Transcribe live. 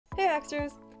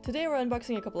Hacksters! Today we're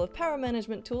unboxing a couple of power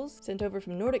management tools sent over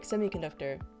from Nordic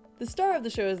Semiconductor. The star of the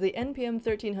show is the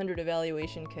nPM1300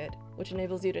 evaluation kit, which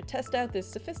enables you to test out this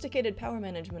sophisticated power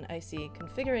management IC,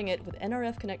 configuring it with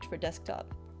NRF Connect for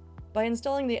desktop. By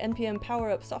installing the nPM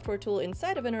PowerUP software tool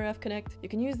inside of NRF Connect, you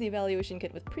can use the evaluation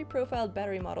kit with pre-profiled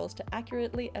battery models to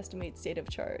accurately estimate state of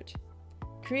charge.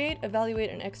 Create, evaluate,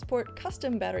 and export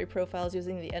custom battery profiles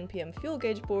using the nPM fuel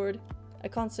gauge board, a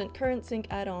constant current sync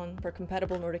add-on for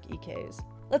compatible Nordic EKs.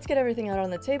 Let's get everything out on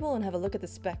the table and have a look at the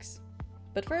specs.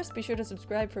 But first, be sure to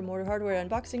subscribe for more hardware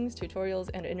unboxings, tutorials,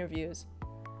 and interviews.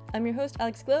 I'm your host,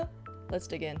 Alex Glow. Let's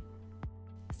dig in.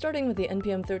 Starting with the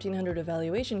nPM1300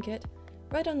 evaluation kit,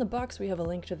 right on the box we have a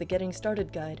link to the Getting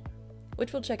Started guide,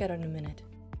 which we'll check out in a minute.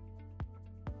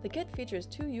 The kit features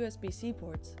two USB-C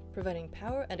ports, providing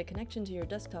power and a connection to your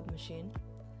desktop machine,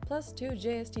 plus two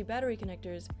JST battery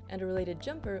connectors and a related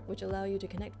jumper which allow you to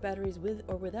connect batteries with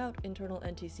or without internal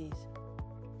NTCs.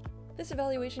 This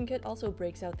evaluation kit also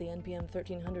breaks out the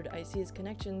nPM1300 IC's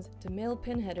connections to male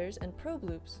pin headers and probe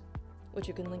loops, which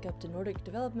you can link up to Nordic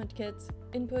development kits,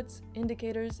 inputs,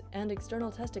 indicators, and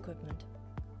external test equipment.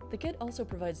 The kit also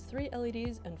provides 3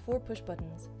 LEDs and 4 push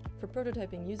buttons for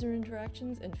prototyping user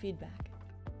interactions and feedback.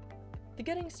 The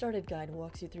Getting Started guide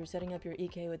walks you through setting up your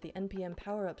EK with the nPM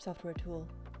PowerUP software tool.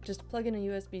 Just plug in a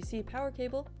USB-C power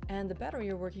cable and the battery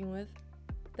you're working with,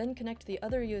 then connect the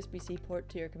other USB-C port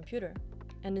to your computer,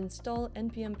 and install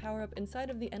nPM PowerUP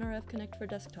inside of the NRF Connect for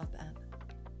Desktop app.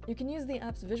 You can use the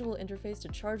app's visual interface to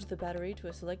charge the battery to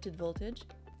a selected voltage,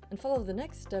 and follow the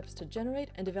next steps to generate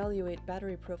and evaluate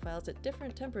battery profiles at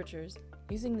different temperatures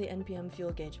using the nPM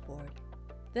fuel gauge board.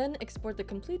 Then export the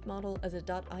complete model as a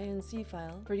 .inc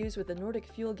file for use with the Nordic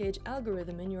fuel gauge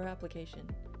algorithm in your application,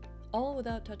 all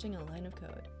without touching a line of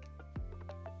code.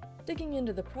 Digging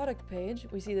into the product page,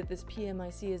 we see that this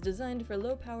PMIC is designed for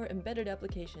low-power embedded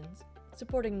applications,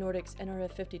 supporting Nordic's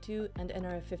nRF52 and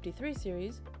nRF53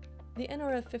 series, the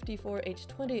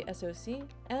nRF54H20 SoC,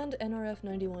 and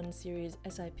nRF91 series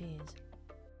SiPs.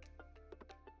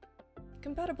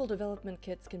 Compatible development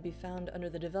kits can be found under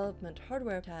the Development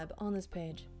Hardware tab on this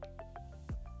page.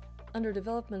 Under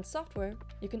Development Software,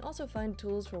 you can also find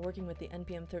tools for working with the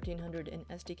nPM1300 in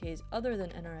SDKs other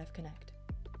than NRF Connect.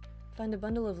 Find a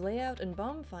bundle of layout and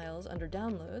BOM files under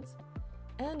Downloads,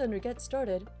 and under Get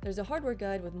Started, there's a hardware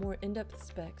guide with more in-depth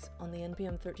specs on the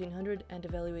nPM1300 and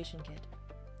evaluation kit.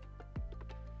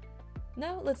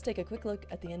 Now let's take a quick look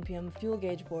at the nPM fuel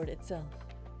gauge board itself.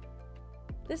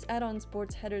 This add-on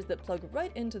sports headers that plug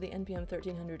right into the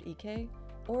nPM1300 EK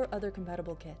or other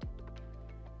compatible kit.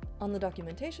 On the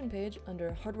documentation page,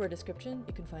 under Hardware Description,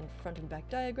 you can find front and back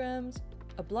diagrams,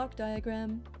 a block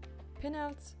diagram,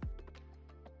 pinouts,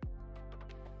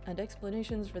 and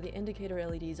explanations for the indicator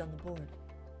LEDs on the board.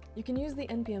 You can use the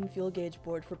nPM fuel gauge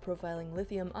board for profiling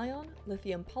lithium-ion,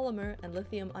 lithium polymer, and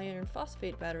lithium iron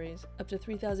phosphate batteries up to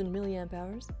 3000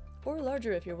 mAh, or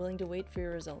larger if you're willing to wait for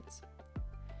your results.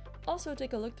 Also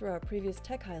take a look through our previous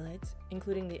tech highlights,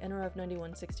 including the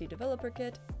nRF9160 developer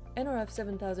kit,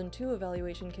 nRF7002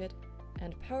 evaluation kit,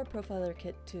 and Power Profiler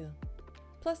Kit 2.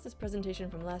 Plus this presentation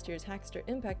from last year's Hackster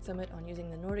Impact Summit on using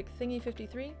the Nordic Thingy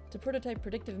 53 to prototype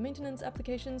predictive maintenance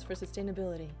applications for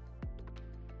sustainability.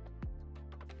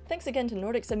 Thanks again to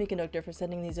Nordic Semiconductor for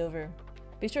sending these over.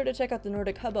 Be sure to check out the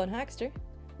Nordic Hub on Hackster,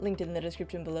 linked in the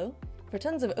description below, for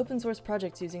tons of open source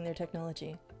projects using their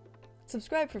technology.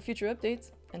 Subscribe for future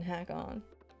updates, and hack on.